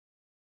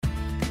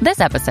This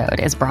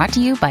episode is brought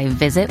to you by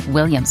Visit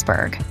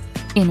Williamsburg.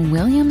 In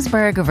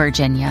Williamsburg,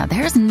 Virginia,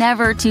 there's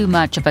never too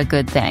much of a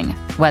good thing.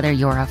 Whether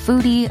you're a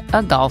foodie,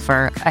 a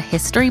golfer, a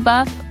history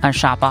buff, a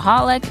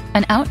shopaholic,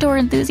 an outdoor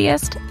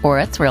enthusiast, or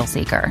a thrill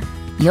seeker,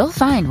 you'll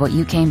find what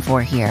you came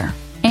for here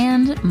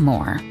and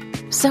more.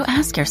 So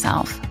ask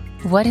yourself,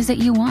 what is it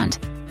you want?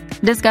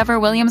 Discover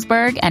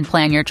Williamsburg and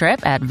plan your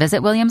trip at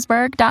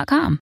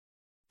visitwilliamsburg.com.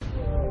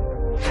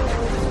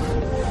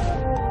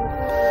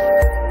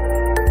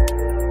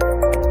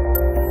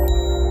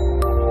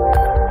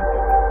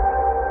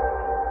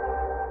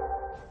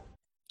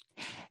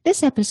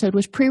 This episode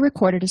was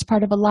pre-recorded as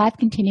part of a live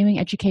continuing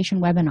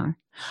education webinar.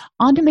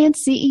 On-demand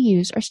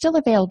CEUs are still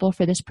available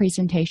for this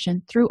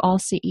presentation through All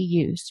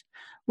CEUs.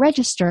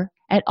 Register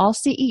at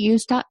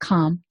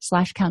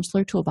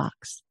allceus.com/counselor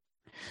toolbox.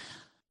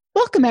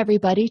 Welcome,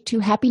 everybody, to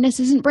Happiness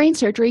Isn't Brain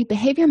Surgery,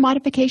 Behavior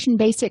Modification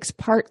Basics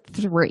Part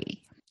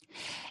 3.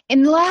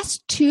 In the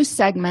last two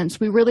segments,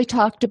 we really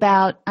talked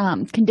about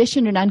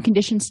conditioned and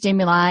unconditioned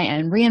stimuli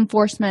and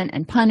reinforcement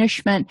and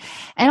punishment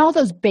and all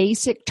those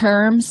basic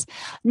terms.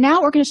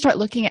 Now we're going to start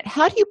looking at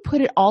how do you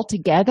put it all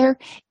together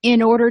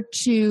in order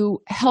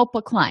to help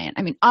a client.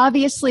 I mean,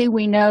 obviously,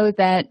 we know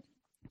that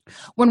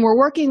when we're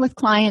working with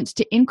clients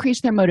to increase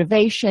their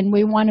motivation,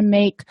 we want to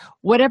make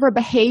whatever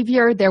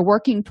behavior they're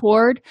working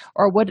toward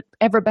or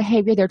whatever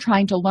behavior they're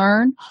trying to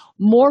learn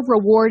more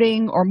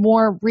rewarding or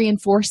more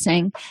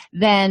reinforcing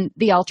than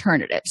the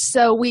alternative.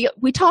 So we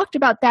talked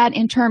about that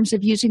in terms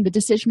of using the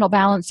decisional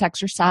balance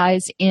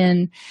exercise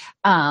in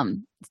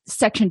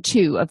section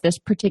 2 of this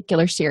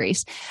particular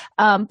series.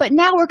 But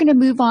now we're going to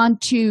move on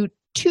to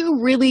two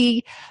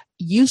really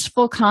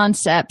useful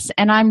concepts,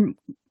 and I'm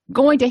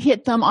going to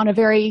hit them on a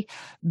very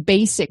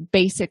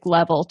basic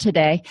level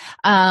today.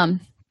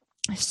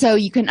 So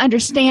you can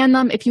understand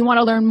them. If you want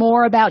to learn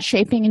more about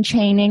shaping and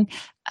chaining,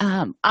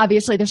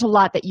 obviously there's a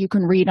lot that you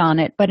can read on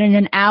it, but in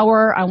an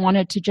hour, I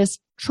wanted to just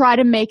try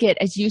to make it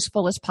as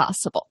useful as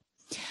possible.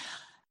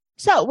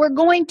 So we're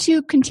going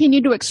to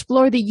continue to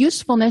explore the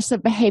usefulness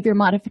of behavior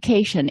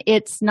modification.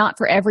 It's not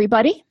for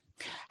everybody.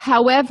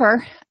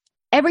 However,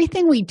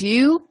 everything we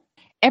do,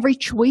 every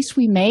choice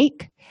we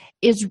make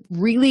is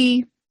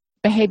really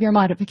behavior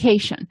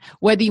modification,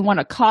 whether you want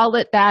to call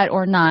it that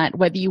or not,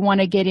 whether you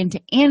want to get into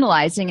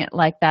analyzing it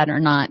like that or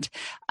not.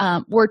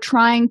 We're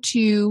trying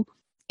to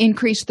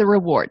increase the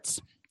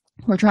rewards.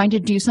 We're trying to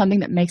do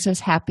something that makes us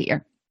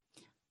happier.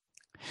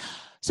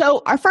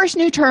 So our first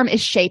new term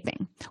is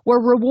shaping. We're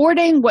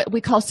rewarding what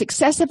we call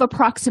successive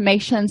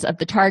approximations of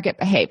the target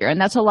behavior, and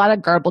that's a lot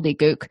of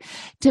gobbledygook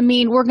to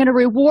mean we're going to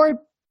reward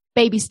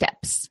baby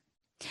steps.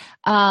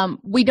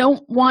 We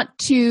don't want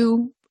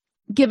to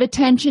give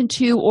attention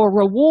to or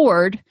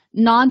reward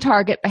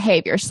non-target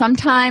behavior.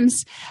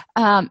 Sometimes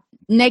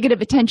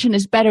negative attention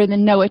is better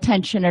than no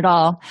attention at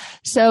all.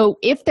 So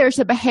if there's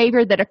a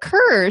behavior that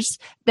occurs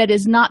that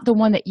is not the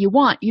one that you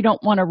want, you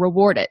don't want to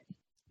reward it.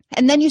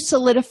 And then you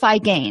solidify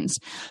gains.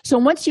 So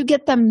once you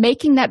get them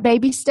making that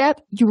baby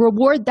step, you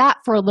reward that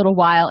for a little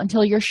while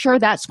until you're sure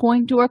that's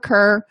going to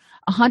occur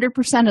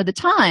 100% of the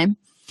time.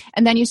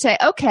 And then you say,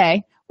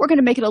 okay, we're going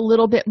to make it a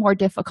little bit more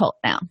difficult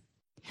now.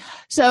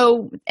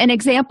 So an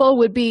example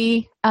would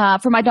be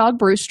for my dog,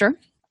 Brewster.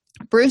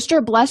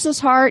 Brewster, bless his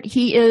heart,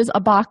 he is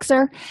a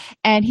boxer,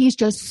 and he's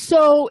just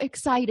so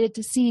excited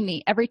to see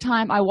me every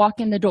time I walk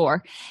in the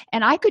door.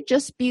 And I could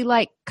just be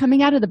like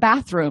coming out of the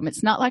bathroom.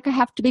 It's not like I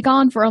have to be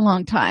gone for a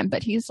long time,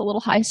 but he's a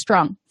little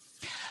high-strung.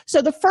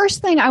 So the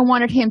first thing I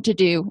wanted him to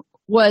do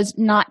was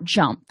not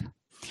jump.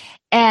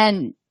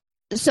 And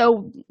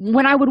so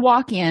when I would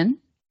walk in,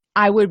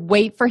 I would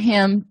wait for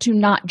him to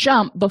not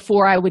jump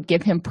before I would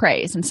give him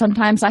praise. And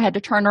sometimes I had to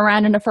turn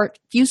around in a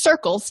few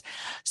circles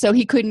so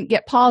he couldn't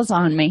get paws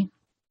on me.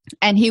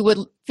 And he would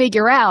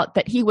figure out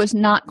that he was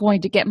not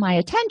going to get my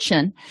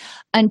attention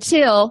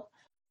until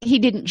he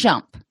didn't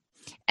jump.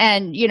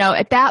 And, you know,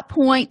 at that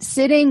point,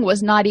 sitting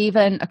was not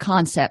even a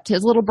concept.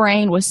 His little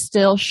brain was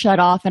still shut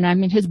off, and I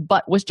mean, his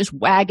butt was just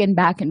wagging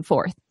back and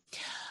forth.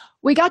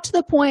 We got to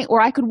the point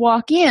where I could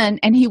walk in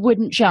and he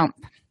wouldn't jump.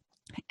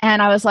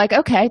 And I was like,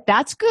 okay,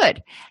 that's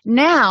good.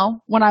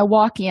 Now, when I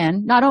walk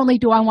in, not only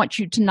do I want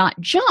you to not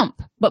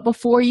jump, but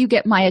before you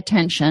get my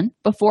attention,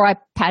 before I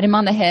pat him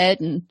on the head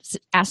and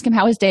ask him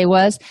how his day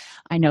was,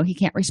 I know he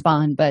can't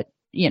respond, but,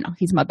 you know,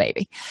 he's my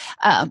baby.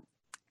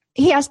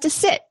 He has to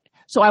sit.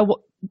 So I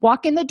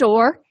walk in the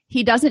door.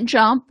 He doesn't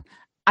jump.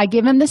 I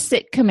give him the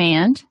sit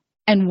command.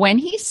 And when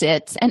he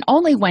sits, and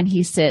only when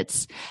he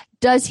sits,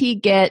 does he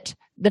get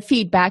the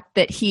feedback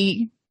that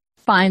he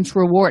finds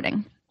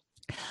rewarding.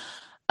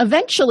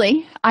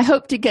 Eventually, I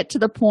hope to get to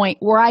the point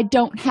where I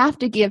don't have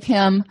to give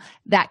him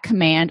that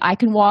command. I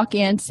can walk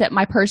in, set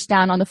my purse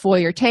down on the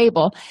foyer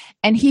table,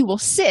 and he will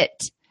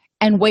sit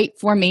and wait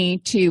for me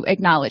to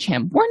acknowledge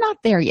him. We're not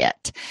there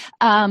yet.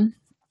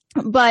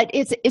 But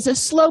it's a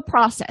slow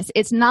process.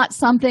 It's not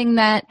something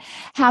that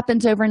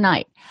happens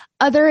overnight.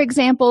 Other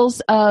examples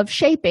of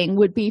shaping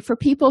would be for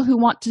people who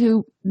want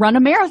to run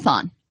a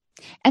marathon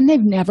and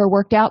they've never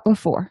worked out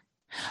before.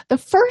 The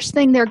first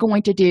thing they're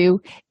going to do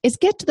is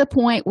get to the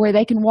point where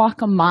they can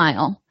walk a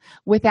mile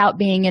without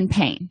being in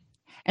pain.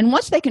 And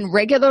once they can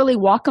regularly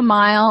walk a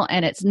mile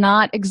and it's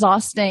not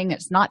exhausting,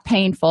 it's not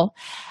painful,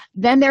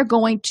 then they're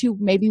going to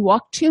maybe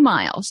walk 2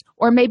 miles,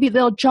 or maybe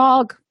they'll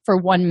jog for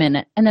 1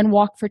 minute and then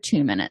walk for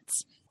 2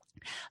 minutes.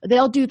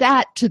 They'll do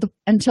that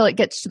until it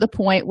gets to the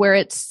point where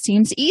it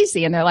seems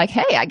easy and they're like,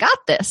 hey, I got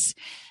this.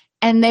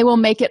 And they will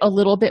make it a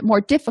little bit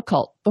more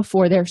difficult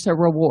before there's a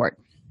reward.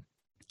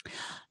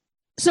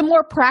 Some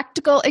more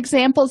practical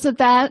examples of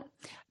that: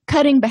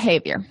 cutting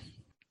behavior.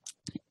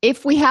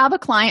 If we have a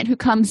client who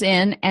comes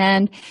in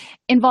and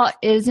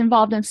is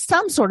involved in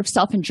some sort of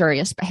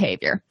self-injurious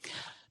behavior,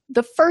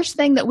 the first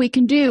thing that we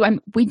can do, and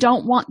we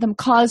don't want them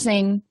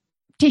causing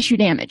tissue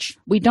damage.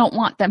 We don't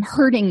want them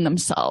hurting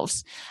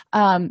themselves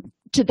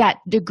to that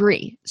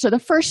degree. So the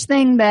first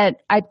thing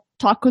that I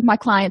talk with my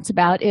clients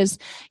about is,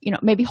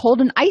 maybe hold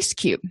an ice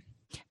cube,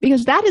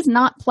 because that is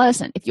not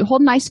pleasant. If you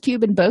hold an ice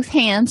cube in both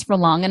hands for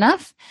long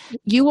enough,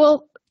 you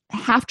will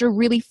have to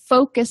really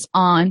focus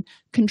on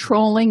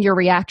controlling your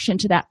reaction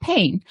to that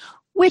pain,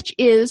 which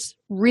is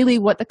really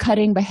what the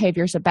cutting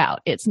behavior is about.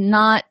 It's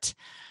not,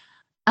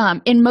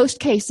 in most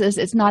cases,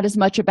 it's not as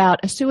much about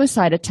a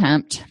suicide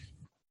attempt.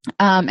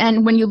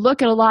 And when you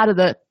look at a lot of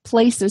the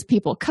places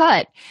people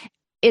cut,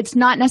 it's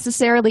not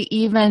necessarily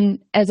even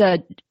as a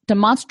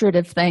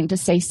demonstrative thing to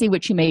say, see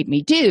what you made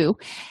me do.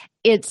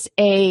 It's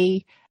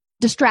a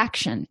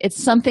distraction.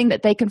 It's something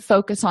that they can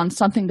focus on,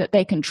 something that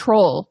they can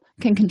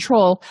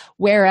control,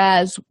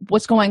 whereas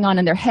what's going on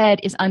in their head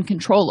is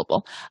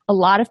uncontrollable. A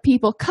lot of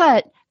people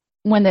cut.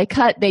 When they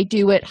cut, they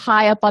do it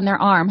high up on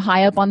their arm,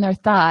 high up on their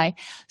thigh,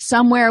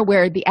 somewhere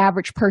where the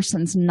average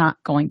person's not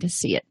going to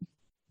see it.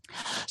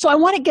 So I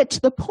want to get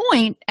to the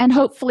point, and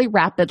hopefully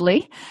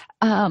rapidly,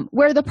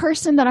 where the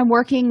person that I'm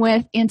working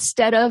with,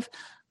 instead of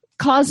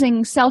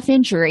causing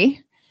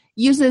self-injury,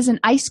 uses an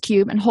ice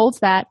cube and holds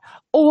that,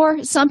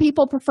 or some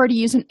people prefer to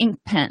use an ink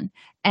pen.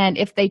 And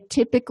if they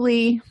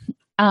typically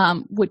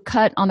would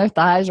cut on their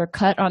thighs or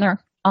cut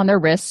on their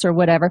wrists or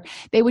whatever,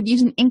 they would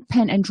use an ink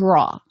pen and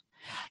draw.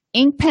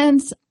 Ink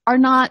pens are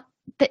not,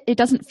 it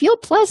doesn't feel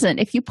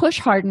pleasant if you push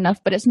hard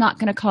enough, but it's not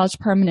going to cause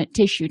permanent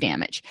tissue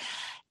damage.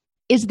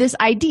 Is this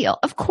ideal?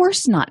 Of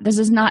course not. This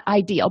is not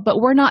ideal, but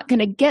we're not going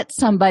to get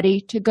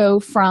somebody to go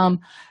from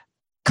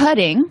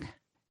cutting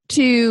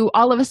to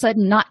all of a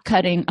sudden not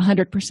cutting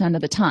 100%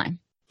 of the time.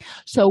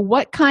 So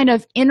what kind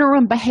of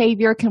interim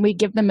behavior can we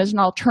give them as an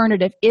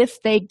alternative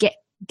if they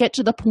get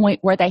to the point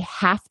where they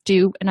have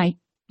to, and I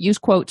use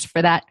quotes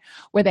for that,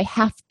 where they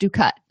have to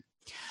cut?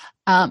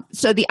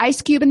 So the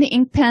ice cube and the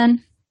ink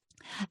pen,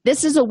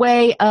 this is a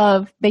way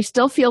of, they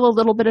still feel a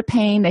little bit of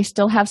pain, they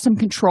still have some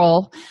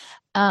control,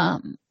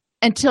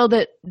 until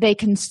that they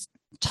can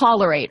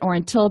tolerate, or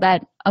until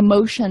that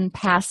emotion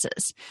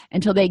passes,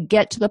 until they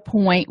get to the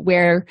point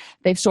where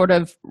they've sort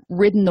of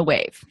ridden the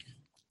wave.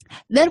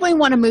 Then we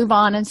want to move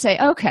on and say,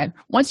 okay,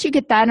 once you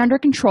get that under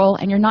control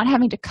and you're not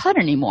having to cut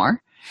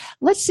anymore,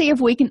 let's see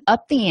if we can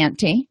up the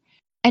ante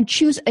and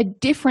choose a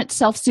different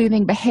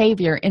self-soothing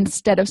behavior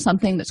instead of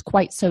something that's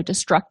quite so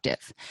destructive.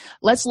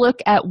 Let's look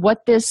at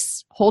what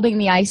this holding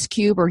the ice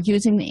cube or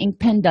using the ink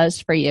pen does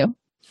for you.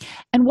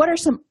 And what are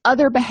some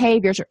other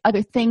behaviors or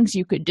other things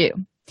you could do?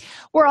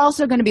 We're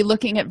also going to be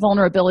looking at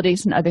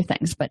vulnerabilities and other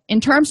things. But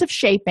in terms of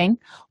shaping,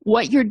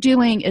 what you're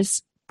doing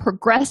is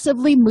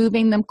progressively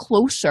moving them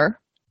closer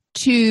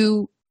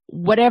to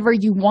whatever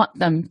you want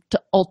them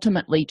to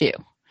ultimately do.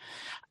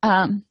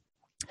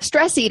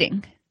 Stress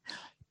eating.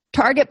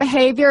 Target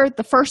behavior,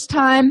 the first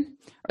time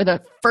or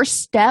the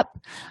first step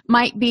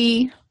might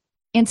be,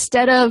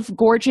 instead of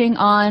gorging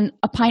on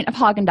a pint of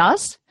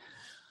Haagen-Dazs,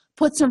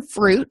 put some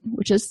fruit,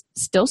 which is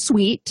still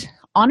sweet,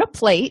 on a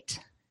plate,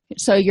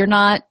 so you're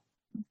not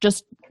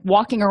just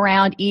walking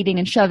around eating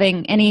and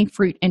shoving any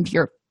fruit into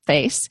your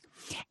face,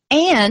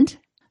 and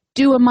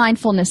do a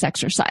mindfulness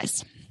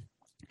exercise.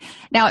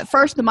 Now, at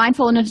first, the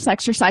mindfulness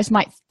exercise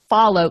might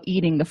follow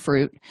eating the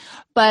fruit,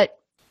 but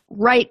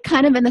right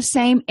kind of in the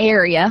same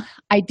area,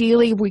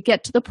 ideally we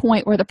get to the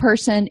point where the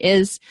person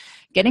is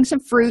getting some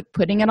fruit,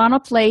 putting it on a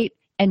plate,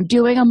 and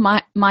doing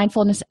a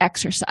mindfulness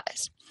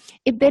exercise.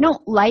 If they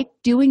don't like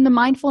doing the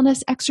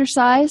mindfulness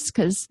exercise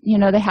because,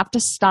 they have to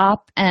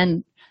stop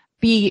and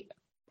be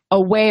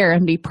aware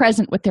and be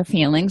present with their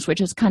feelings, which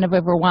is kind of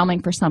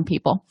overwhelming for some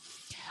people,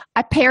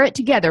 I pair it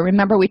together.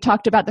 Remember, we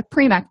talked about the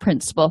Premack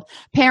principle,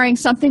 pairing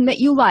something that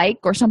you like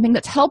or something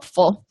that's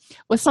helpful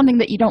with something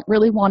that you don't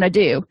really want to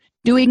do.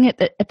 Doing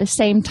it at the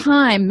same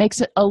time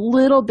makes it a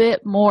little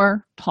bit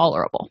more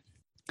tolerable.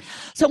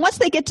 So once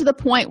they get to the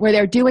point where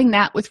they're doing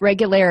that with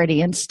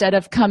regularity, instead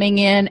of coming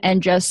in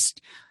and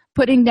just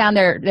putting down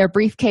their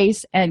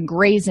briefcase and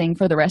grazing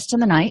for the rest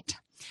of the night,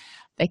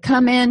 they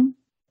come in,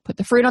 put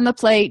the fruit on the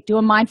plate, do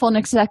a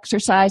mindfulness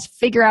exercise,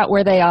 figure out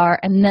where they are,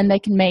 and then they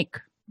can make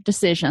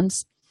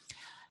decisions.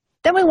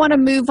 Then we want to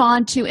move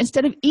on to,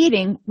 instead of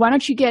eating, why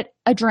don't you get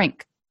a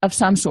drink of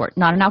some sort?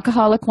 Not an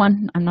alcoholic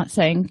one. I'm not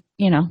saying,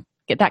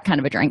 get that kind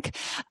of a drink.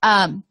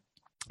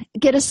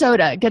 Get a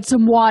soda, get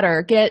some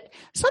water, get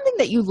something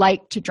that you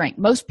like to drink.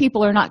 Most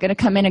people are not going to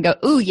come in and go,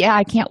 "Ooh, yeah,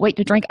 I can't wait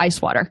to drink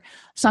ice water."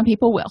 Some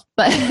people will,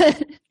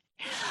 but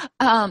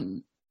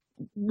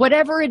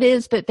whatever it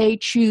is that they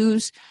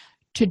choose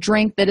to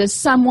drink that is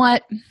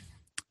somewhat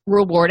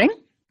rewarding,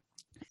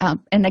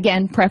 and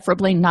again,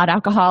 preferably not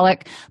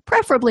alcoholic,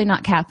 preferably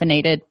not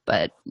caffeinated,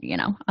 but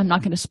I'm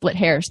not going to split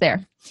hairs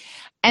there.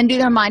 And do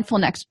their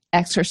mindfulness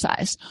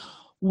exercise.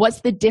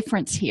 What's the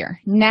difference here?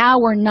 Now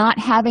we're not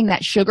having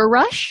that sugar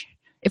rush.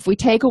 If we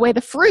take away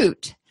the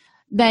fruit,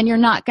 then you're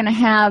not going to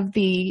have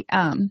the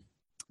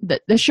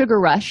sugar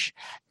rush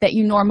that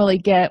you normally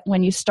get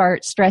when you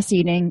start stress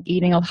eating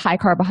high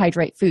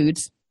carbohydrate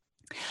foods.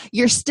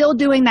 You're still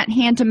doing that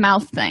hand to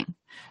mouth thing.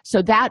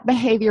 So that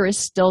behavior is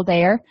still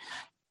there,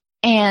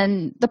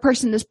 and the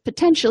person is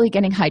potentially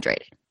getting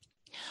hydrated.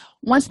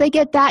 Once they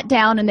get that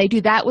down and they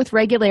do that with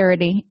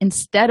regularity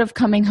instead of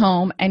coming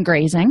home and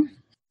grazing,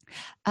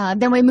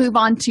 then we move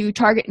on to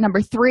target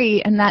number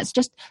 3, and that's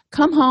just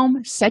come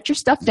home, set your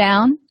stuff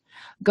down,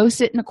 go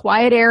sit in a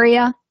quiet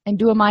area and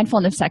do a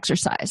mindfulness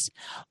exercise,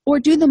 or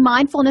do the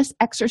mindfulness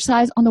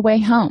exercise on the way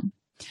home.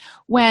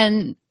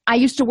 When I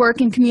used to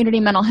work in community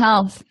mental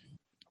health,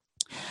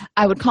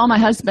 I would call my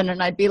husband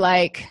and I'd be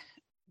like,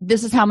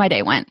 this is how my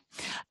day went.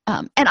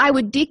 And I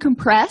would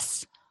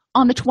decompress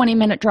on the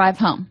 20-minute drive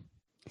home.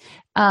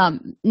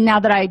 Now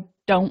that I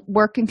don't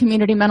work in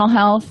community mental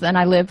health and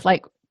I live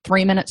like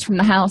 3 minutes from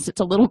the house,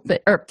 it's a little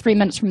bit, or 3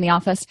 minutes from the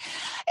office,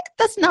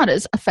 that's not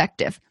as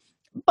effective.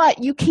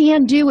 But you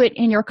can do it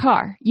in your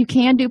car. You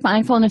can do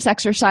mindfulness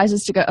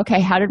exercises to go,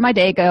 okay, how did my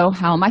day go?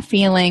 How am I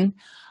feeling?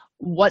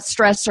 What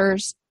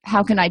stressors?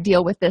 How can I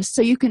deal with this?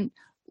 So you can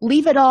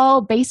leave it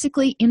all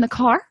basically in the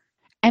car.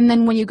 And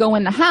then when you go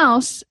in the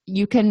house,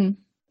 you can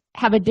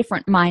have a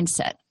different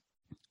mindset.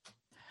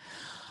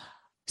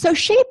 So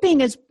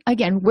shaping is,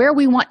 again, where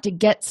we want to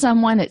get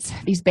someone. It's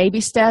these baby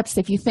steps.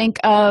 If you think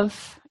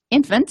of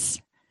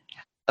infants,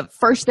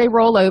 first they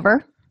roll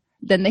over,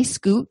 then they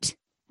scoot,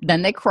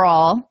 then they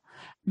crawl,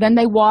 then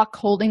they walk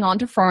holding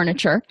onto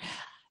furniture,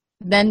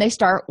 then they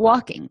start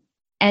walking.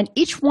 And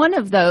each one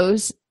of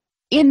those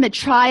in the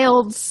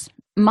child's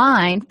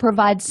mind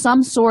provides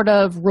some sort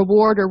of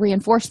reward or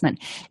reinforcement.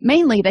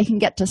 Mainly they can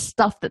get to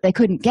stuff that they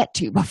couldn't get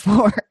to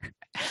before.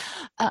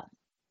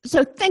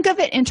 So think of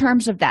it in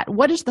terms of that.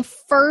 What is the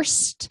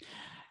first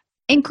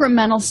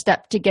incremental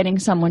step to getting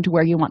someone to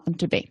where you want them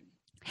to be?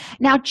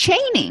 Now,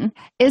 chaining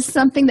is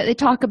something that they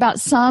talk about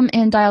some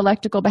in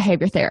dialectical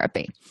behavior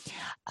therapy.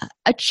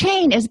 A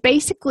chain is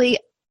basically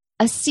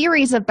a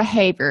series of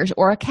behaviors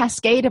or a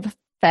cascade of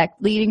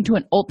effect leading to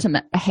an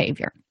ultimate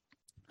behavior.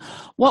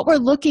 What we're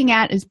looking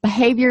at is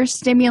behaviors,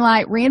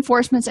 stimuli,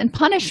 reinforcements, and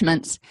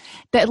punishments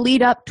that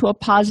lead up to a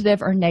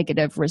positive or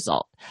negative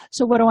result.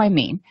 So what do I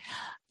mean?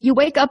 You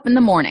wake up in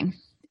the morning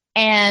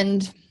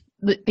and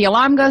the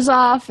alarm goes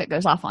off. It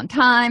goes off on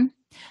time.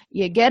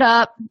 You get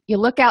up, you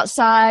look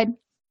outside.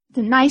 It's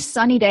a nice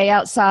sunny day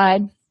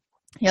outside.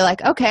 You're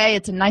like, okay,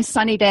 it's a nice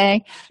sunny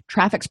day.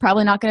 Traffic's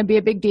probably not going to be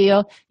a big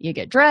deal. You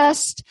get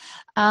dressed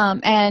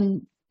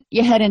and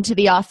you head into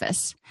the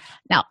office.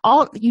 Now,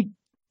 you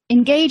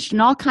engaged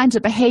in all kinds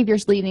of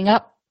behaviors leading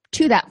up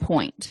to that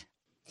point.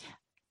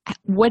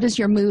 What is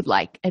your mood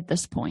like at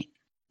this point?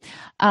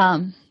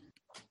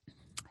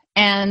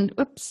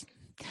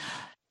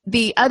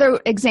 The other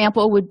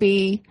example would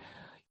be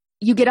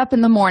you get up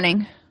in the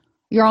morning,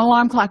 your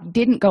alarm clock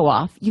didn't go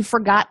off, you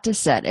forgot to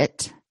set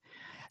it.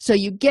 So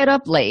you get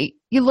up late,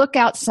 you look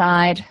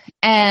outside,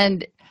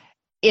 and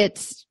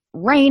it's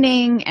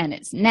raining and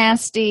it's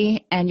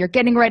nasty and you're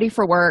getting ready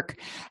for work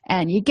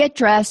and you get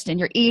dressed and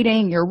you're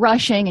eating, you're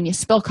rushing, and you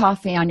spill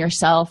coffee on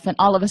yourself, and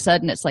all of a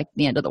sudden it's like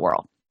the end of the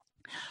world.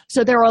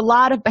 So there are a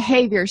lot of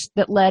behaviors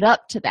that led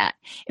up to that.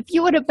 If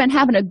you would have been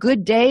having a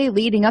good day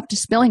leading up to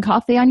spilling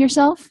coffee on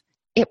yourself,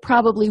 it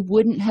probably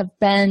wouldn't have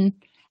been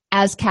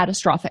as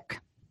catastrophic.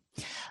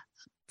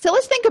 So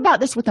let's think about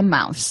this with a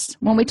mouse.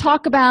 When we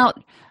talk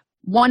about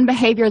one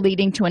behavior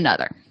leading to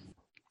another,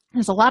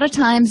 there's a lot of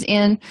times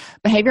in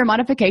behavior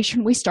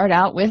modification, we start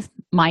out with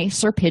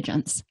mice or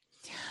pigeons.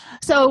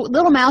 So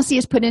little Mousie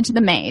is put into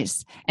the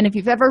maze. And if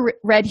you've ever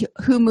read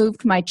Who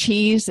Moved My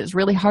Cheese, it's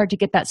really hard to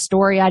get that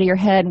story out of your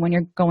head when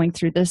you're going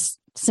through this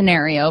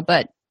scenario,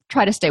 but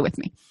try to stay with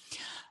me.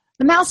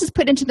 The mouse is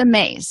put into the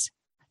maze.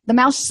 The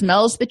mouse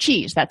smells the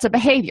cheese. That's a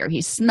behavior.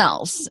 He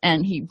smells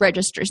and he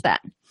registers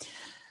that.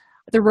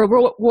 The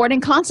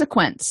rewarding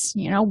consequence,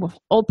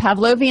 old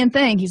Pavlovian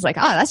thing. He's like,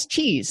 that's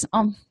cheese.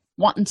 I'm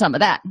wanting some of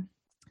that.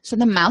 So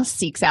the mouse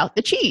seeks out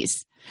the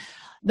cheese.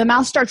 The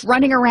mouse starts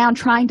running around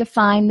trying to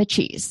find the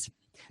cheese.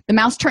 The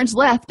mouse turns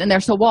left and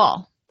there's a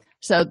wall.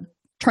 So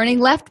turning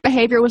left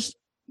behavior was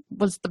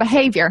the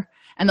behavior,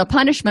 and the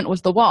punishment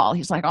was the wall.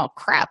 He's like, oh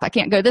crap, I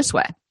can't go this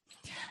way.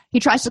 He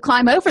tries to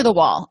climb over the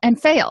wall and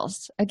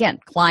fails. Again,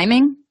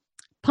 climbing,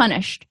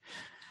 punished.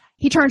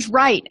 He turns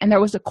right and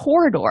there was a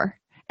corridor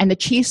and the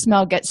cheese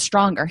smell gets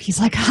stronger. He's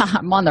like,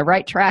 I'm on the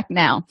right track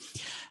now.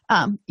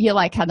 You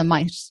like how the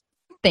mice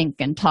think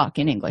and talk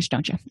in English,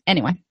 don't you?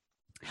 Anyway.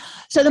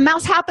 So the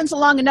mouse happens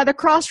along another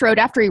crossroad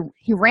after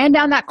he ran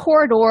down that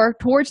corridor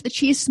towards the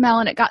cheese smell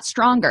and it got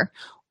stronger.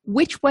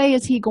 Which way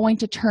is he going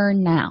to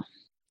turn now?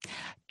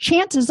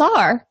 Chances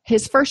are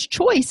his first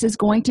choice is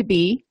going to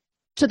be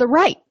to the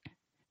right,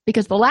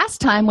 because the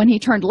last time when he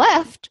turned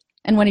left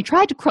and when he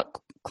tried to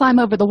climb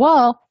over the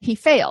wall, he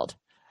failed.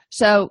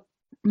 So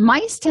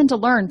mice tend to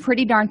learn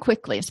pretty darn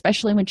quickly,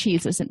 especially when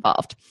cheese is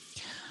involved.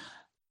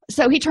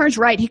 So he turns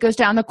right, he goes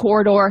down the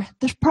corridor.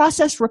 The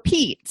process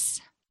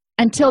repeats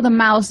until the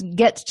mouse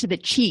gets to the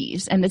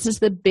cheese, and this is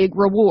the big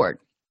reward.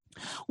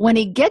 When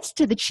he gets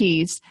to the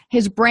cheese,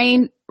 his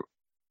brain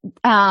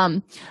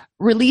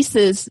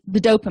releases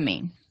the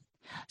dopamine.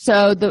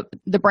 So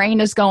the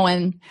brain is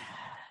going,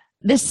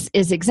 this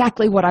is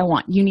exactly what I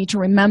want. You need to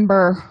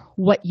remember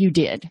what you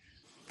did.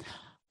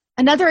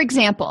 Another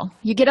example,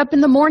 you get up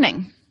in the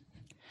morning,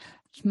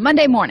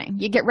 Monday morning,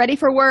 you get ready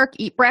for work,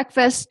 eat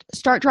breakfast,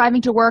 start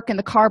driving to work, and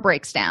the car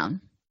breaks down.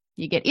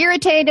 You get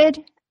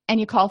irritated and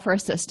you call for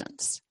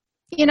assistance.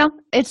 You know,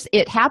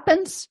 it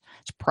happens.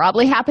 It's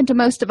probably happened to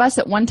most of us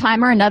at one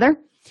time or another.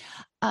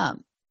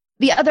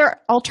 The other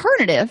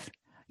alternative,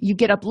 you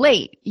get up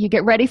late, you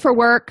get ready for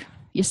work,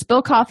 you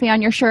spill coffee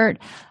on your shirt.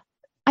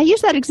 I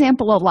use that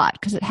example a lot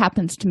because it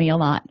happens to me a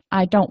lot.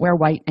 I don't wear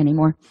white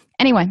anymore.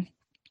 Anyway,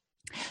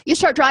 you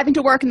start driving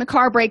to work and the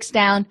car breaks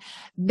down.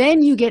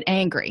 Then you get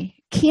angry.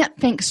 Can't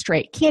think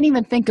straight. Can't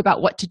even think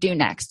about what to do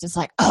next. It's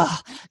like,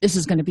 this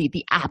is going to be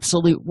the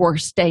absolute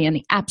worst day in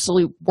the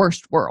absolute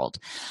worst world.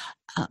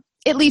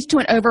 It leads to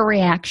an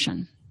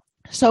overreaction.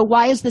 So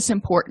why is this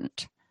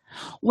important?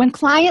 When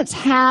clients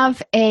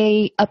have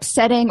a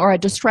upsetting or a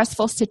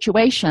distressful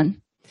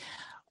situation,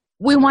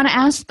 we want to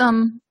ask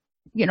them,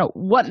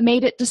 what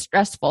made it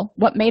distressful?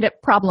 What made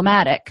it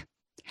problematic?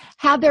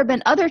 Have there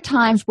been other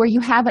times where you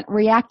haven't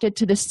reacted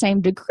to the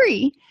same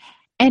degree?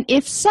 And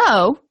if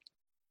so,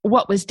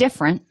 what was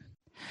different?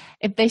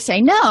 If they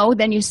say no,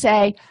 then you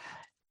say,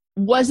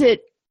 was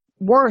it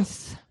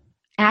worth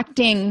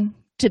acting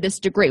to this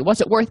degree?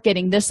 Was it worth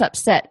getting this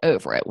upset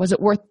over it? Was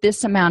it worth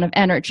this amount of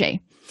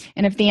energy?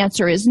 And if the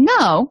answer is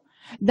no,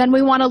 then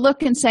we want to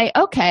look and say,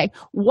 okay,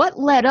 what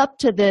led up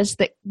to this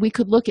that we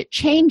could look at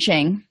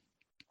changing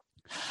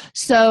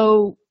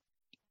so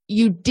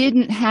you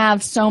didn't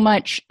have so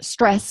much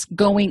stress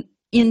going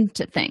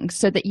into things,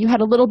 so that you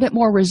had a little bit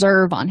more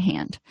reserve on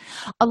hand.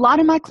 A lot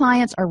of my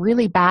clients are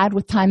really bad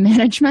with time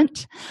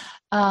management,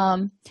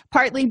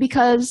 partly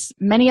because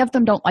many of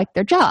them don't like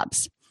their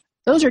jobs.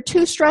 Those are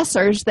two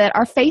stressors that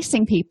are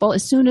facing people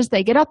as soon as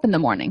they get up in the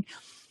morning.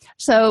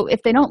 So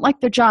if they don't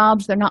like their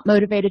jobs, they're not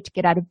motivated to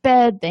get out of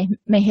bed, they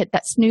may hit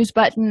that snooze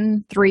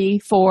button 3,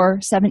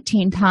 4,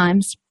 17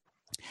 times.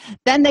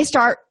 Then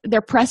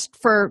they're pressed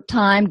for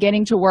time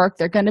getting to work.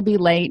 They're going to be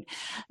late.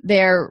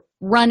 They're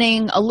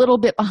running a little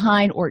bit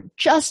behind or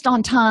just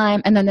on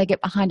time, and then they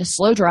get behind a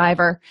slow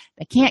driver.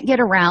 They can't get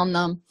around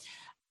them.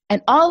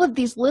 And all of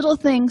these little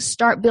things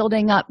start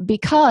building up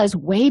because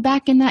way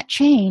back in that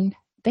chain,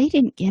 they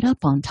didn't get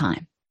up on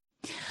time.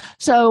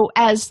 So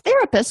as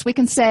therapists, we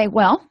can say,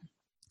 well,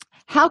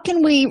 how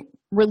can we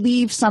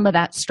relieve some of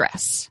that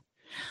stress?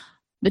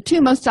 The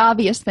two most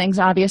obvious things,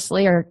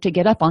 obviously, are to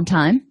get up on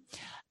time.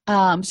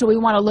 So we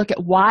want to look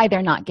at why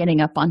they're not getting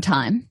up on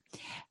time.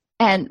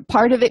 And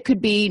part of it could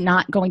be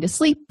not going to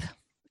sleep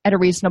at a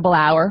reasonable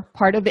hour.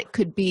 Part of it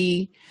could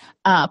be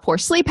poor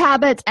sleep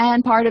habits.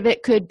 And part of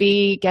it could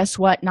be, guess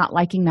what, not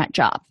liking that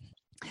job.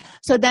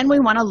 So then we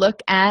want to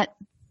look at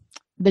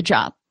the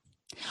job.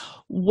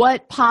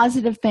 What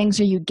positive things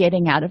are you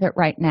getting out of it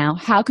right now?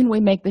 How can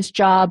we make this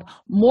job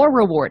more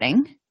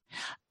rewarding?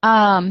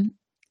 And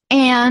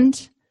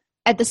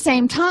at the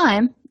same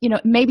time,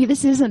 maybe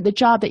this isn't the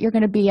job that you're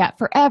going to be at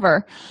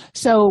forever.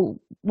 So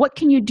what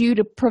can you do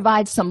to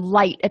provide some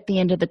light at the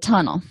end of the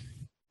tunnel?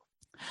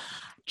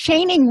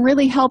 Chaining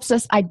really helps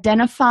us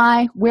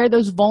identify where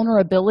those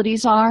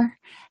vulnerabilities are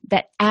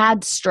that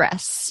add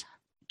stress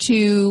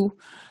to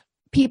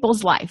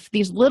people's life.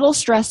 These little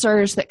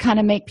stressors that kind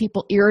of make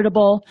people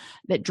irritable,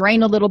 that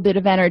drain a little bit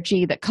of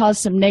energy, that cause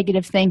some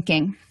negative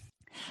thinking.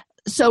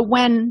 So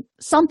when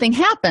something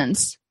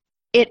happens,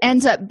 it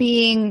ends up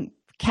being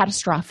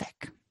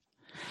catastrophic.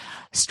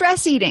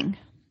 Stress eating.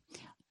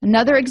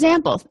 Another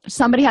example,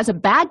 somebody has a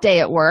bad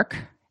day at work,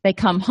 they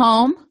come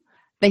home,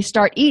 they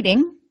start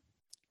eating,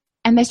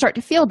 and they start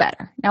to feel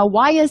better. Now,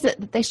 why is it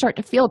that they start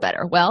to feel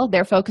better? Well,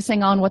 they're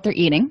focusing on what they're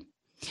eating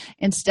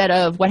instead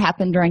of what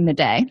happened during the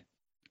day.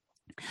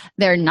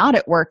 They're not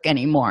at work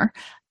anymore.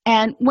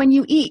 And when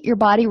you eat, your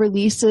body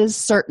releases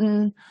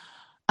certain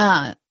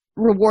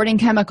rewarding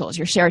chemicals,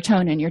 your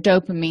serotonin, your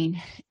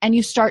dopamine, and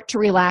you start to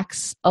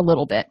relax a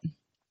little bit.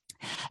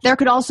 There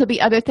could also be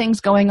other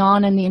things going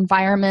on in the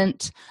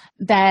environment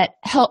that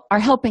are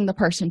helping the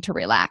person to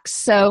relax.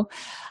 So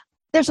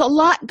there's a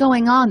lot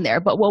going on there,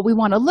 but what we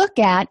want to look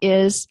at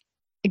is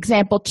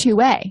example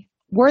 2A.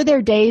 Were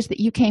there days that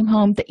you came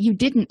home that you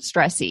didn't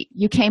stress eat?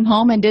 You came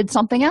home and did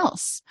something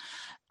else.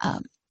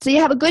 So you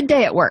have a good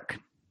day at work.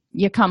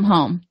 You come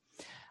home,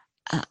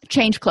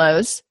 change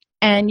clothes,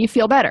 and you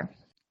feel better.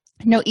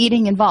 No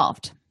eating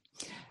involved.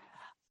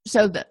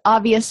 So the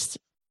obvious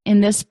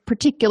in this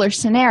particular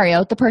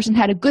scenario, the person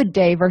had a good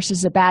day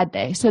versus a bad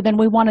day. So then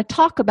we want to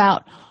talk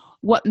about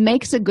what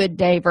makes a good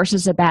day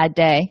versus a bad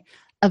day,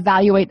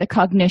 evaluate the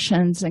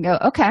cognitions and go,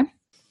 okay,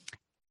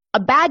 a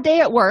bad day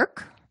at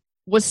work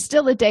was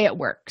still a day at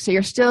work. So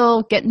you're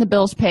still getting the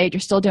bills paid. You're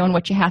still doing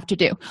what you have to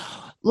do.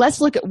 Let's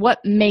look at what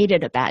made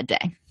it a bad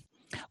day.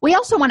 We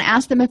also want to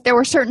ask them if there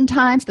were certain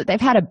times that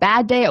they've had a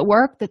bad day at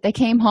work, that they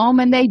came home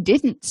and they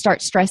didn't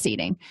start stress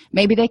eating.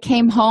 Maybe they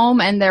came home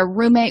and their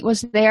roommate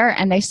was there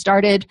and they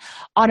started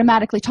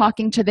automatically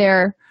talking to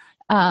their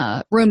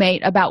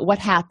roommate about what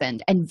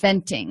happened and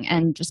venting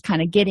and just kind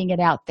of getting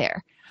it out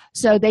there.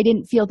 So they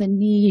didn't feel the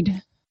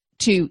need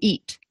to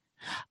eat.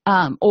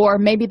 Or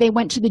maybe they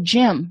went to the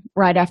gym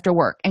right after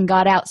work and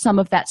got out some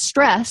of that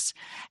stress.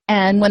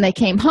 And when they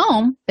came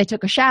home, they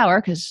took a shower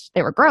because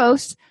they were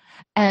gross.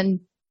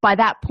 And by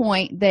that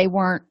point, they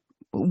weren't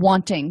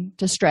wanting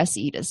to stress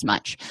eat as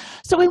much.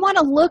 So we want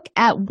to look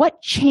at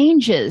what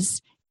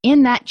changes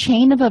in that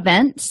chain of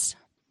events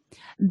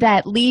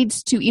that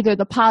leads to either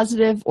the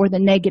positive or the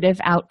negative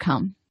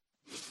outcome.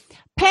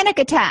 Panic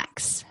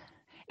attacks.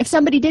 If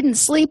somebody didn't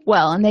sleep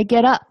well and they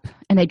get up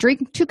and they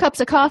drink 2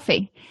 cups of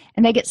coffee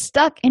and they get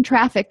stuck in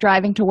traffic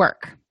driving to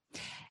work,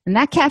 and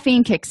that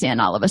caffeine kicks in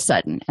all of a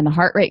sudden and the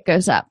heart rate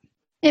goes up.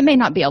 It may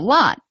not be a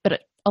lot,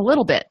 but a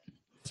little bit.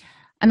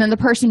 And then the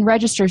person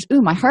registers,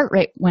 ooh, my heart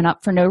rate went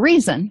up for no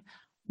reason.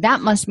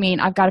 That must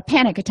mean I've got a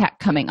panic attack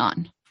coming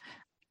on.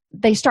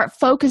 They start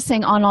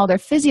focusing on all their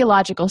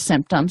physiological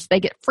symptoms. They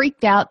get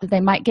freaked out that they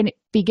might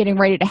be getting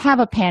ready to have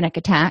a panic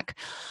attack,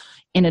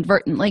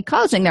 inadvertently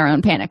causing their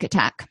own panic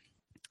attack.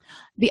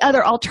 The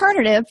other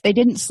alternative, they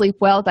didn't sleep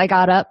well. They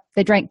got up,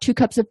 they drank 2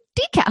 cups of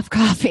decaf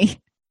coffee.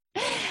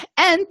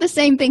 And the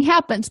same thing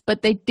happens,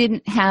 but they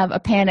didn't have a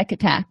panic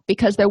attack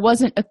because there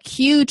wasn't a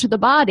cue to the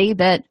body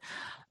that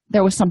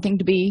there was something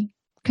to be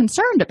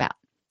concerned about.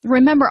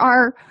 Remember,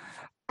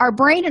 our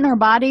brain and our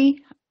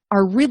body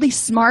are really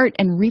smart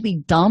and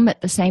really dumb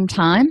at the same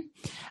time.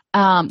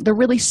 The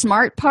really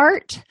smart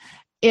part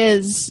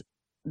is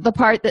the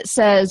part that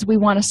says we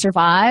want to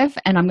survive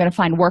and I'm going to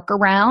find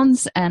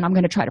workarounds and I'm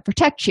going to try to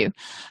protect you.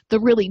 The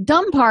really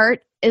dumb part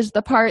is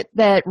the part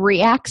that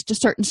reacts to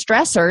certain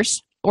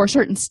stressors or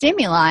certain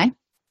stimuli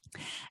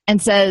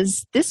and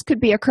says this could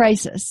be a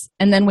crisis.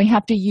 And then we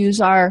have to use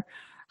our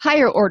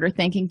higher order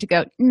thinking to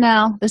go,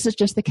 no, this is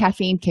just the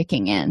caffeine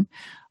kicking in.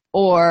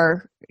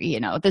 Or,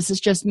 this is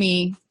just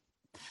me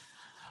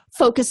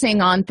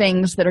focusing on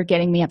things that are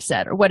getting me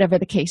upset or whatever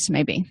the case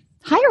may be.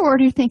 Higher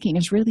order thinking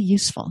is really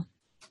useful.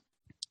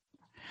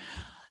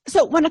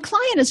 So when a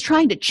client is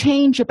trying to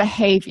change a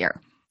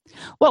behavior,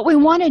 what we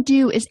want to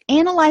do is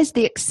analyze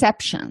the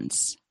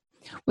exceptions.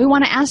 We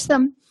want to ask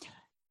them,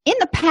 in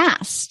the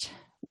past,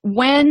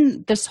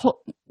 when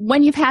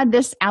you've had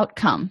this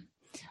outcome,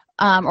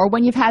 or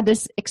when you've had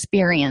this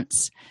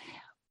experience,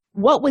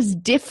 what was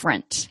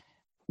different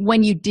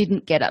when you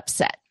didn't get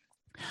upset?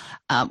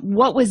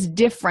 What was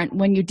different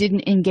when you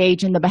didn't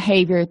engage in the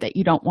behavior that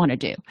you don't want to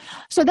do?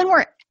 So then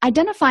we're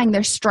identifying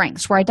their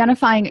strengths, we're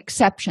identifying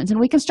exceptions,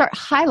 and we can start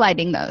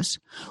highlighting those.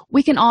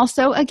 We can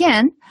also,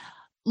 again,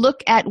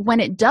 look at when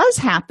it does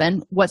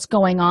happen, what's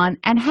going on,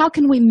 and how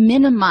can we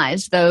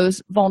minimize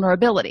those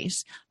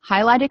vulnerabilities.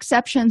 Highlight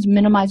exceptions,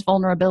 minimize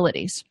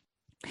vulnerabilities.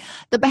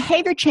 The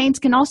behavior chains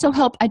can also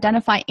help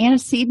identify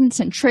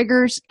antecedents and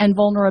triggers and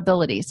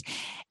vulnerabilities.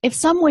 If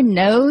someone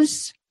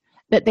knows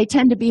that they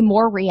tend to be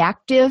more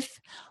reactive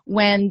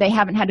when they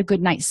haven't had a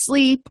good night's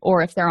sleep,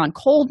 or if they're on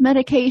cold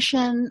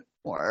medication,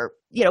 or,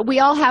 we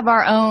all have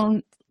our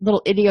own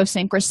little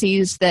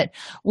idiosyncrasies that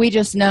we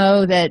just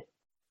know that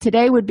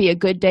today would be a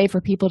good day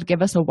for people to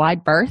give us a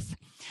wide berth.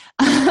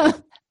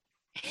 If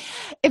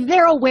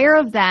they're aware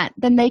of that,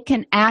 then they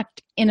can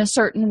act in a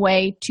certain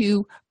way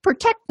to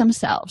protect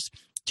themselves,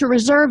 to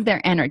reserve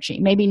their energy,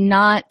 maybe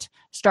not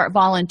start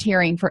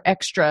volunteering for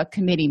extra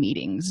committee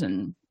meetings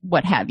and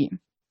what have you.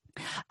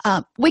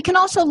 We can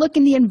also look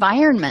in the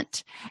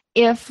environment.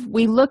 If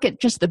we look at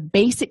just the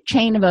basic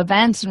chain of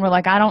events and we're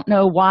like, I don't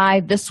know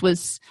why this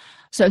was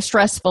so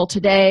stressful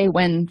today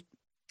when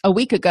a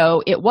week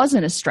ago it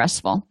wasn't as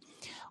stressful.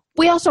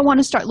 We also want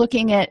to start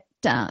looking at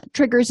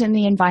triggers in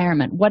the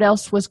environment. What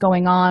else was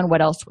going on?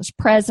 What else was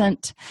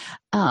present?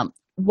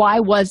 Why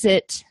was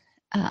it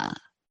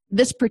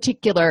this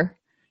particular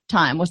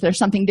time? Was there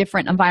something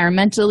different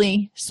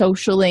environmentally,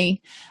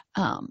 socially?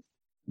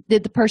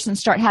 Did the person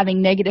start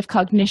having negative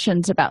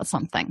cognitions about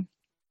something?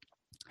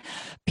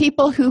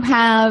 People who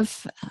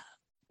have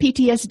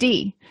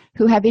PTSD,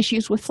 who have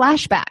issues with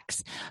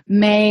flashbacks,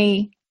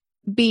 may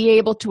be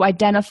able to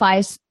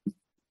identify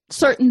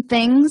certain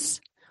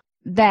things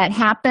that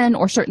happen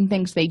or certain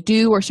things they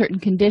do or certain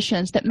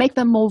conditions that make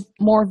them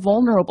more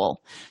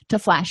vulnerable to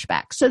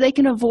flashbacks. So they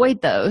can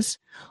avoid those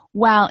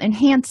while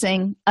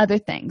enhancing other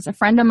things. A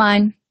friend of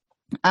mine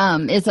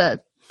is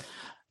a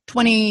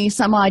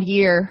 20-some-odd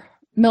year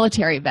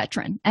military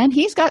veteran, and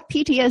he's got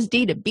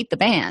PTSD to beat the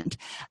band.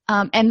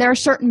 And there are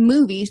certain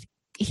movies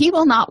he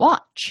will not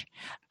watch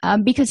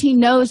because he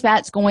knows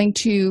that's going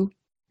to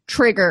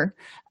trigger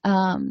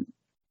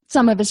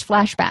some of his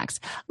flashbacks.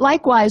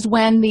 Likewise,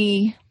 when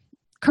the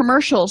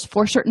commercials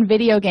for certain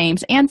video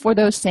games and for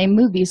those same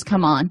movies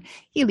come on,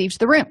 he leaves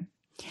the room.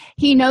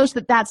 He knows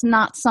that that's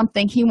not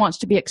something he wants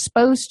to be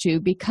exposed to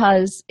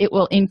because it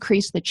will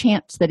increase the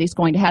chance that he's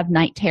going to have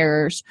night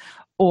terrors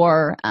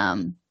or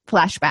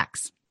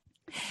flashbacks.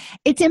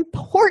 It's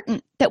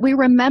important that we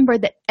remember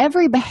that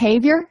every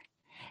behavior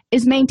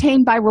is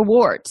maintained by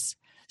rewards.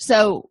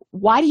 So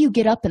why do you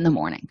get up in the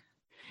morning?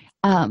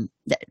 And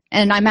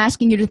I'm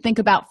asking you to think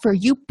about, for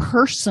you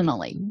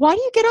personally, why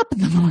do you get up in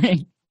the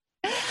morning?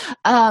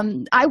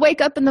 I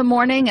wake up in the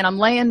morning and I'm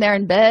laying there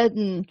in bed,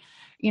 and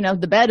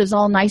the bed is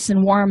all nice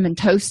and warm and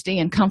toasty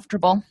and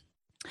comfortable.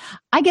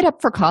 I get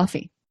up for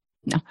coffee.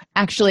 No,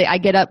 actually, I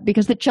get up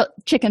because the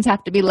chickens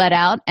have to be let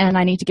out and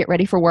I need to get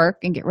ready for work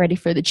and get ready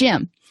for the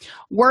gym.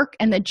 Work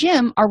and the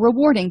gym are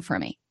rewarding for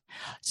me.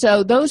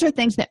 So those are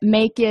things that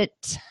make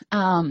it,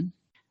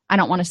 I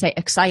don't want to say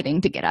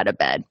exciting to get out of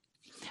bed,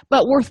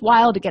 but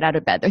worthwhile to get out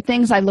of bed. They're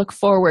things I look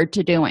forward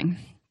to doing.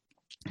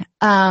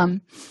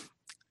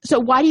 So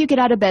why do you get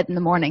out of bed in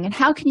the morning, and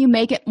how can you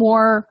make it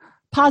more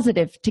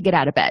positive to get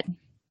out of bed?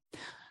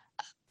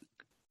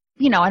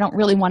 I don't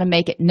really want to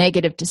make it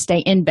negative to stay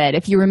in bed.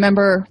 If you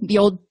remember the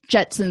old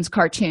Jetsons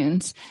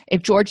cartoons,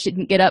 if George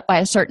didn't get up by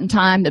a certain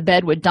time, the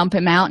bed would dump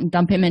him out and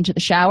dump him into the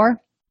shower.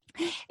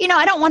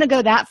 I don't want to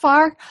go that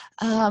far,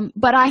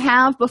 but I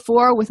have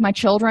before with my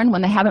children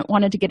when they haven't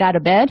wanted to get out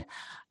of bed,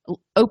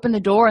 open the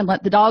door and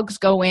let the dogs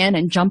go in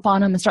and jump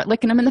on them and start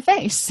licking them in the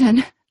face.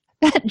 And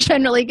that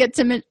generally gets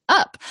them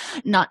up.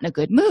 Not in a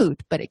good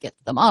mood, but it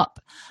gets them up.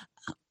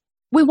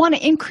 We want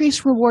to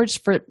increase rewards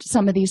for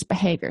some of these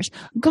behaviors.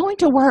 Going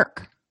to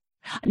work.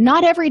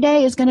 Not every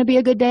day is going to be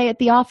a good day at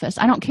the office.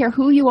 I don't care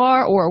who you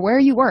are or where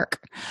you work.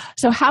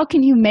 So how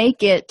can you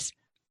make it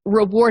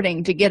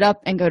rewarding to get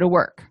up and go to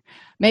work?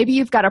 Maybe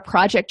you've got a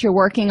project you're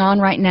working on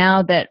right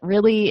now that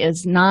really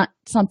is not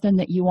something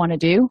that you want to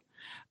do.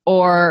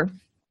 Or,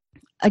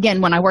 again,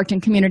 when I worked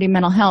in community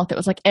mental health, it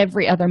was like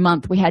every other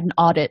month we had an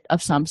audit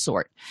of some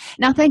sort.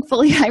 Now,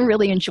 thankfully, I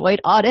really enjoyed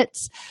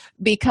audits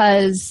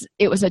because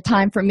it was a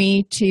time for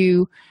me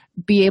to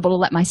be able to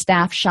let my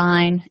staff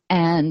shine,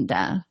 and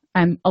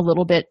I'm a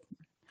little bit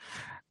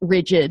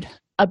rigid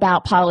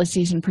about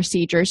policies and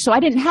procedures, so I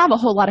didn't have a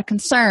whole lot of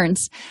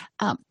concerns.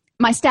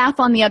 My staff,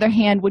 on the other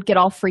hand, would get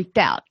all freaked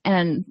out,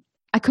 and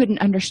I couldn't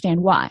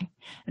understand why.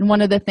 And one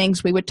of the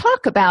things we would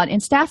talk about in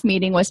staff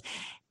meeting was,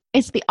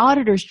 it's the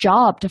auditor's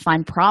job to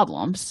find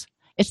problems.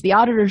 It's the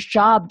auditor's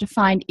job to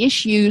find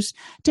issues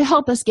to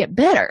help us get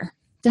better,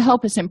 to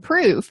help us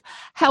improve.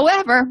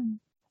 However,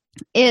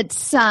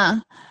 it's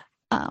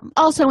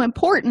also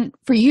important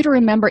for you to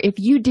remember, if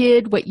you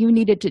did what you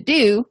needed to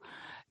do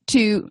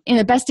in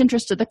the best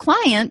interest of the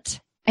client,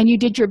 and you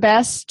did your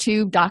best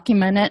to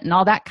document it and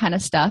all that kind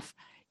of stuff,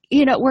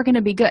 we're going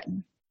to be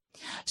good.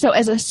 So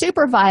as a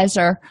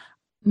supervisor,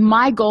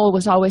 my goal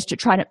was always to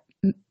try to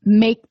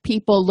make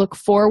people look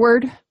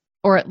forward,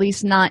 or at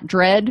least not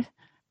dread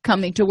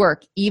coming to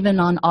work, even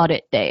on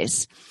audit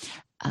days.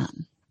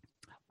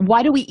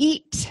 Why do we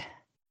eat?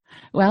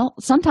 Well,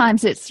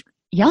 sometimes it's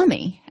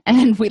yummy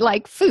and we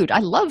like food. I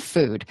love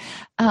food.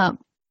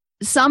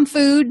 Some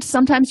food,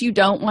 sometimes you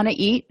don't want to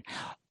eat.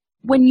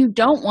 When you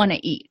don't want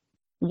to eat,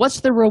 what's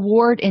the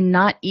reward in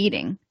not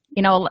eating?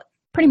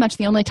 Pretty much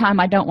the only time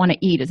I don't want to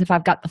eat is if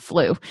I've got the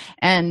flu.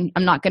 And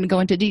I'm not going to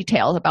go into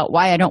details about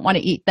why I don't want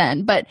to eat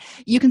then. But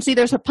you can see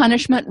there's a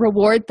punishment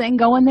reward thing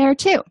going there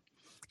too.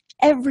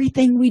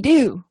 Everything we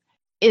do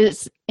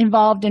is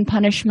involved in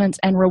punishments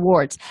and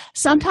rewards.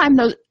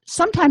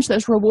 Sometimes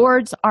those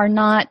rewards are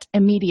not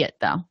immediate,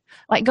 though,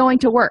 like going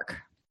to work.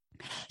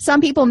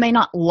 Some people may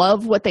not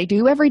love what they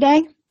do every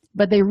day,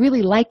 but they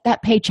really like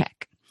that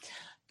paycheck.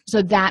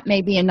 So that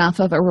may be enough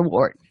of a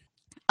reward.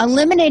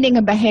 Eliminating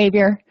a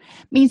behavior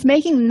means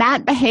making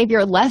that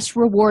behavior less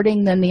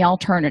rewarding than the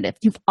alternative.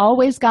 You've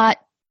always got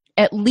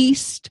at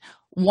least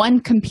one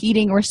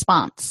competing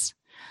response.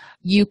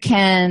 You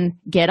can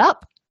get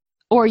up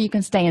or you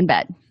can stay in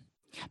bed.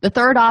 The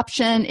third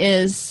option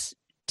is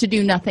to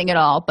do nothing at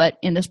all, but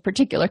in this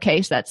particular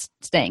case, that's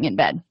staying in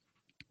bed.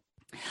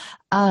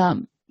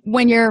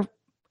 When you're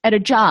at a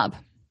job,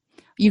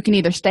 you can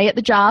either stay at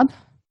the job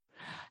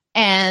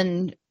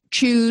and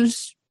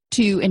choose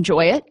to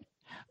enjoy it.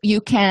 You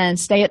can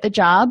stay at the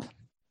job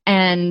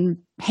and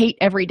hate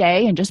every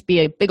day and just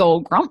be a big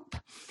old grump,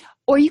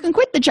 or you can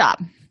quit the job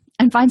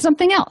and find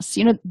something else.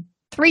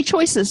 3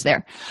 choices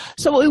there.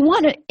 So what we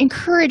want to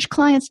encourage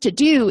clients to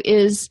do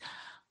is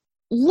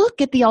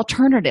look at the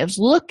alternatives,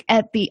 look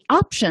at the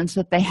options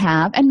that they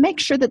have, and make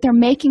sure that they're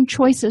making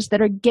choices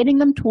that are getting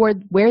them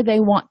toward where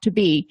they want to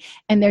be,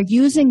 and they're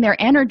using their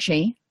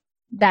energy,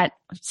 that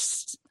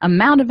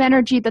amount of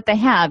energy that they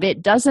have.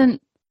 It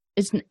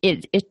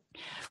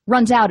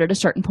runs out at a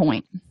certain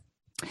point.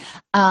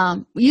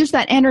 We use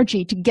that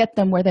energy to get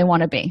them where they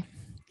want to be.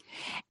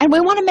 And we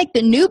want to make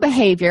the new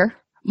behavior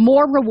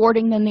more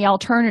rewarding than the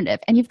alternative.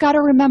 And you've got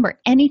to remember,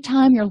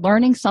 anytime you're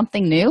learning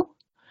something new,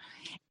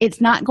 it's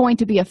not going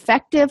to be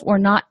effective or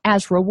not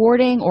as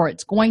rewarding, or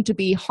it's going to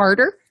be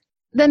harder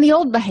than the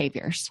old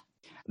behaviors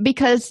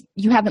because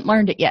you haven't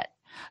learned it yet.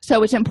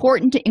 So it's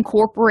important to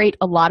incorporate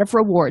a lot of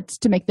rewards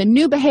to make the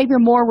new behavior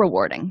more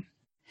rewarding.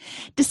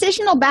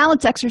 Decisional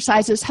balance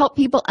exercises help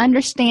people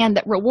understand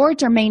that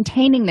rewards are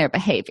maintaining their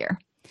behavior,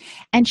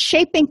 and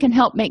shaping can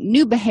help make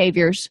new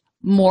behaviors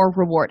more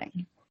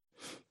rewarding.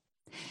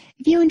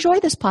 If you enjoy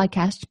this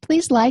podcast,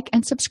 please like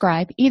and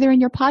subscribe either in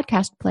your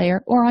podcast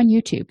player or on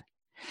YouTube.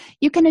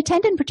 You can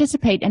attend and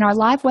participate in our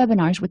live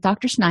webinars with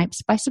Dr.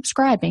 Snipes by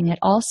subscribing at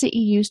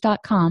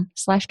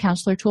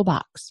allceus.com/counselor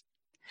toolbox.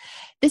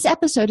 This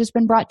episode has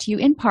been brought to you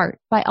in part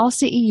by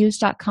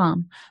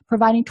allceus.com,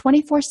 providing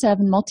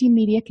 24/7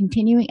 multimedia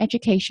continuing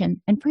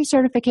education and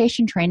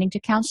pre-certification training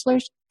to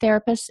counselors,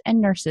 therapists, and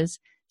nurses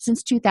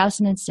since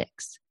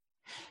 2006.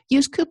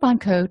 Use coupon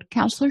code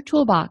Counselor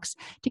Toolbox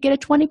to get a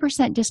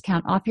 20%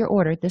 discount off your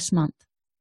order this month.